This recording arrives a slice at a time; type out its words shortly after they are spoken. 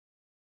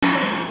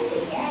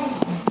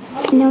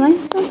No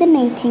one's still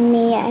donating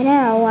me. I don't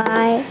know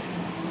why.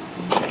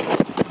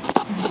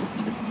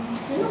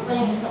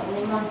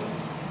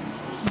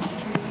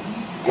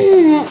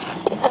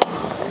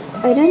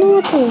 I don't know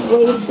what to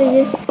waste for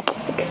this.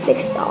 Like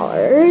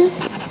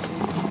 $6.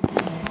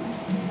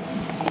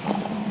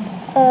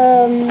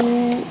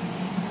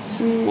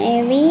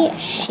 Maybe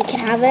she can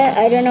have it.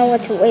 I don't know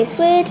what to waste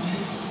with.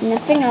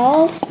 Nothing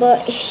else,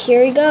 but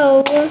here we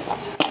go.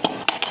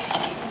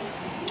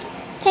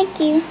 Thank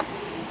you.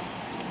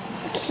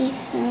 Okay,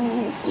 so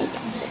this makes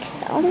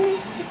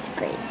 $6. That's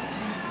great.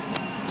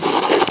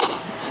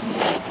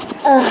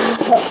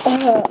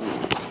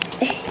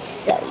 It's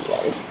so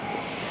good.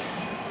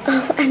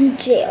 Oh, I'm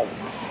jailed.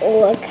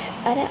 Look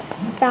at that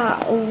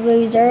fat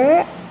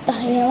loser.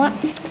 You know what?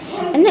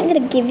 I'm not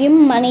gonna give you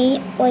money.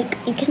 Like,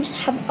 you can just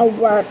have a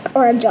work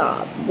or a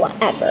job,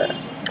 whatever.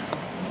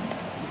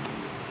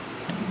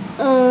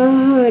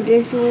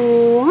 This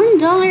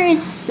 $1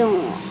 is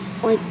so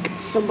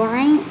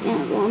boring.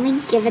 Let me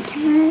give it to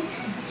her.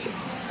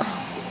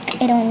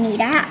 I don't need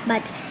that,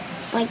 but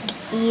like,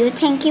 you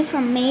thank you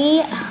from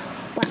me,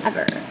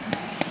 whatever.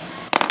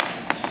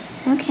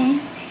 Okay.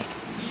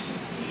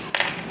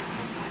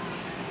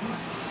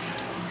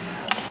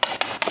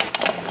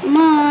 Come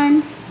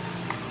on.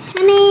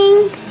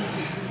 Coming.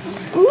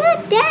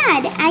 Look,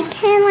 Dad, I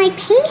can like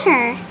pay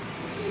her.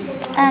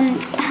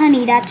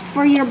 Honey, that's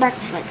for your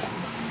breakfast.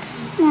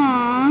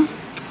 Aww.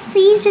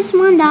 Please, just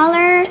 $1.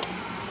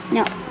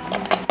 No.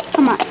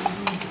 Come on.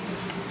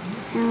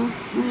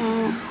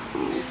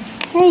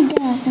 There you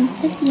go, some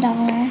 $50.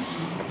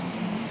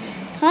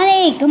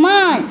 Honey, come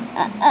on.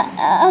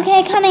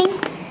 Okay, coming.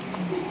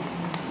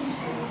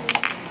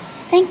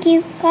 Thank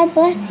you. God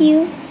bless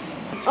you.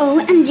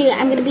 OMG,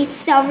 I'm gonna be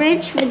so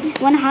rich with this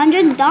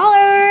 $100.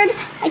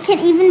 I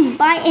can't even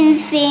buy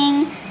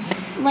anything.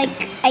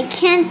 Like, I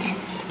can't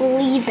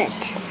believe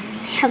it.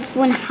 I have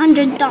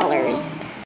 $100.